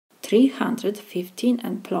315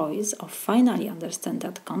 employees of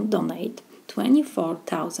FinallyUnderstand.com donate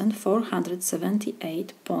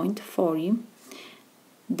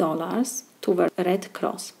 $24,478.40 to the Red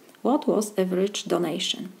Cross. What was average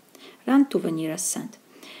donation? Run to the nearest cent.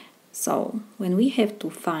 So when we have to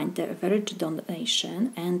find the average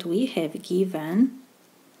donation and we have given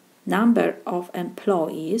number of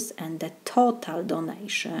employees and the total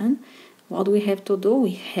donation, what we have to do?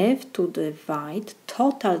 We have to divide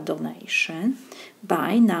total donation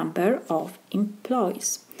by number of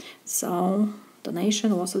employees. So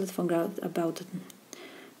donation was, let's forget about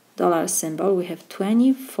dollar symbol. We have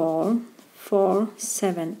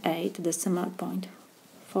 24,478 decimal point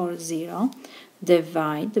 40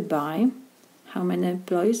 divided by how many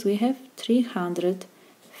employees we have?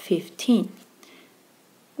 315.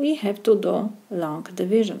 We have to do long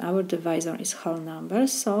division. Our divisor is whole number,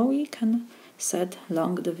 so we can set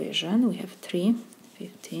long division. We have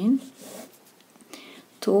 315.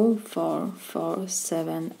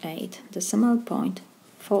 24478 decimal point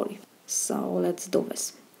 40. So let's do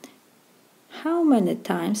this. How many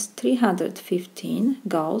times 315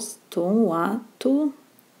 goes to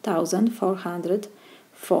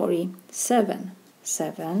 2447?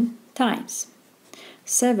 7 times.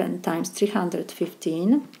 7 times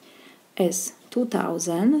 315 is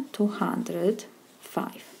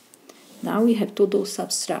 2205. Now we have to do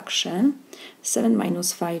subtraction. 7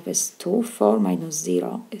 minus 5 is 2, 4 minus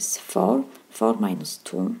 0 is 4, 4 minus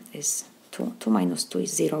 2 is 2, 2 minus 2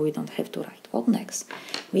 is 0, we don't have to write. What next?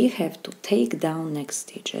 We have to take down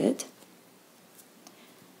next digit,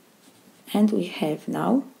 and we have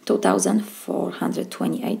now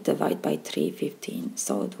 2428 divided by 315,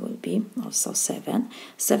 so it will be also 7.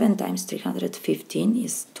 7 times 315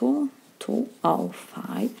 is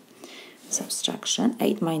 2205. Subtraction.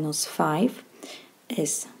 8 minus 5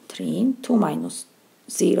 is 3, 2 minus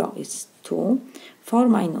 0 is 2, 4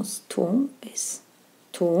 minus 2 is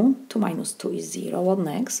 2, 2 minus 2 is 0. What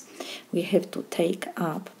next? We have to take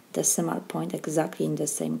up decimal point exactly in the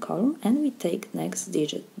same column, and we take next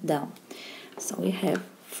digit down. So we have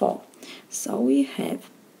 4. So we have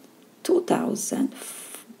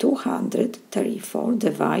 2234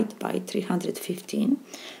 divided by 315.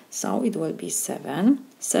 So it will be 7.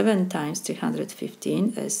 7 times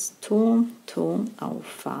 315 is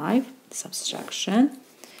 2205. Subtraction.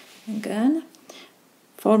 Again.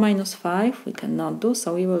 4 minus 5 we cannot do,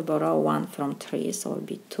 so we will borrow 1 from 3, so it will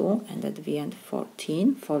be 2, and at the end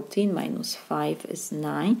 14. 14 minus 5 is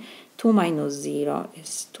 9. 2 minus 0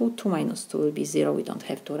 is 2. 2 minus 2 will be 0. We don't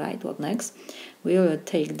have to write. What next? We will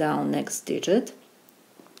take down next digit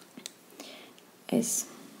is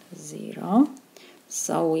 0.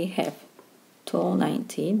 So we have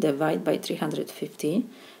 290 divided by 350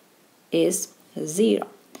 is 0.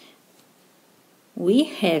 We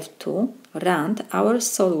have to round our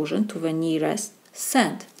solution to the nearest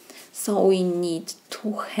cent. So we need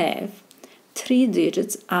to have 3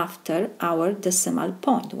 digits after our decimal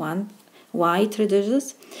point. Why 3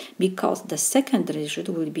 digits? Because the second digit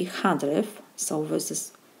will be hundredth, so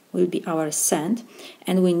this will be our cent,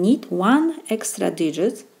 and we need 1 extra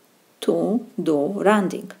digit to do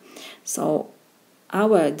rounding. So in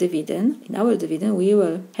our dividend we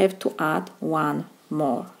will have to add 1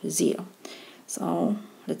 more 0. So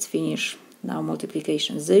let's finish now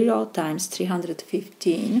multiplication. 0 times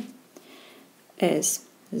 315 is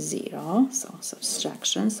 0, so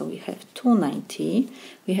subtraction. So we have 290.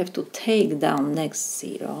 We have to take down next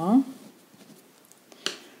 0.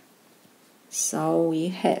 So we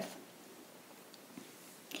have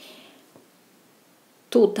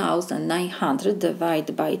 2900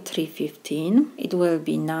 divided by 315. It will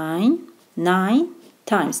be 9. 9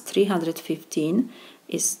 times 315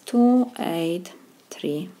 is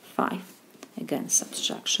 2835. Again,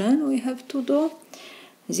 subtraction we have to do.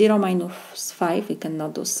 0 minus 5 we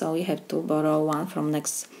cannot do, so we have to borrow 1 from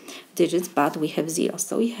next digits, but we have 0.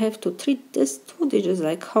 So we have to treat these 2 digits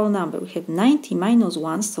like whole number. We have 90 minus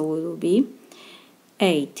 1, so it will be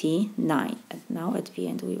 89. And now at the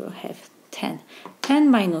end we will have 10. 10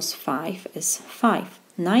 minus 5 is 5.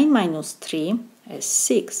 9 minus 3 is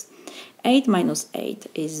 6. 8 minus 8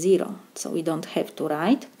 is 0, so we don't have to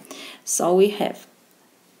write. So we have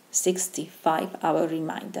 65, our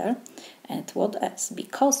remainder. And what else?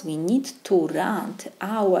 Because we need to round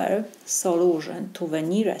our solution to the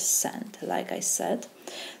nearest cent, like I said,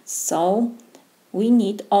 so we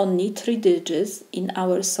need only 3 digits in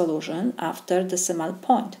our solution after decimal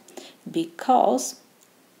point, because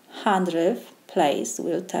 100th place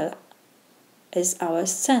will tell is our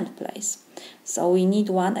cent place. So we need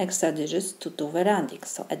 1 extra digit to do the rounding.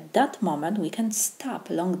 So at that moment we can stop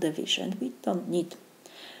long division. We don't need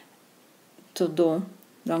to do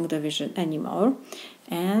long division anymore,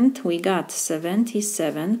 and we got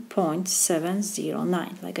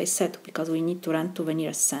 77.709, like I said, because we need to run to the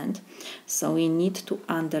nearest cent, so we need to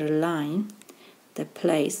underline the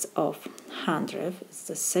place of 100. It's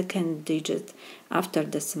the second digit after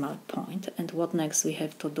decimal point. And what next we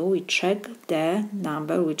have to do? We check the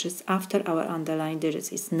number which is after our underlying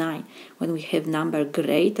digits is 9. When we have number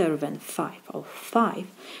greater than 5 or 5,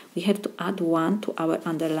 we have to add 1 to our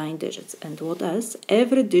underlying digits. And what else?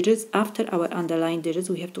 Every digit after our underlying digits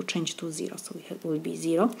we have to change to 0. So it will be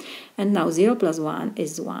 0. And now 0 plus 1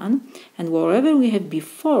 is 1. And wherever we have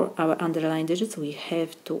before our underlying digits we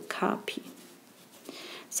have to copy.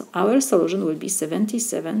 So our solution will be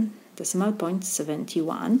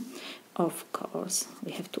 77.71. Of course,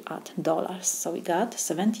 we have to add dollars. So we got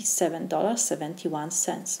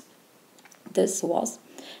 $77.71. This was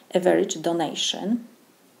average donation.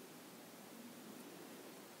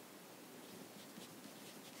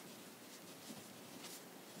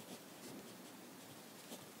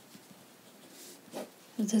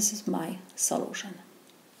 This is my solution.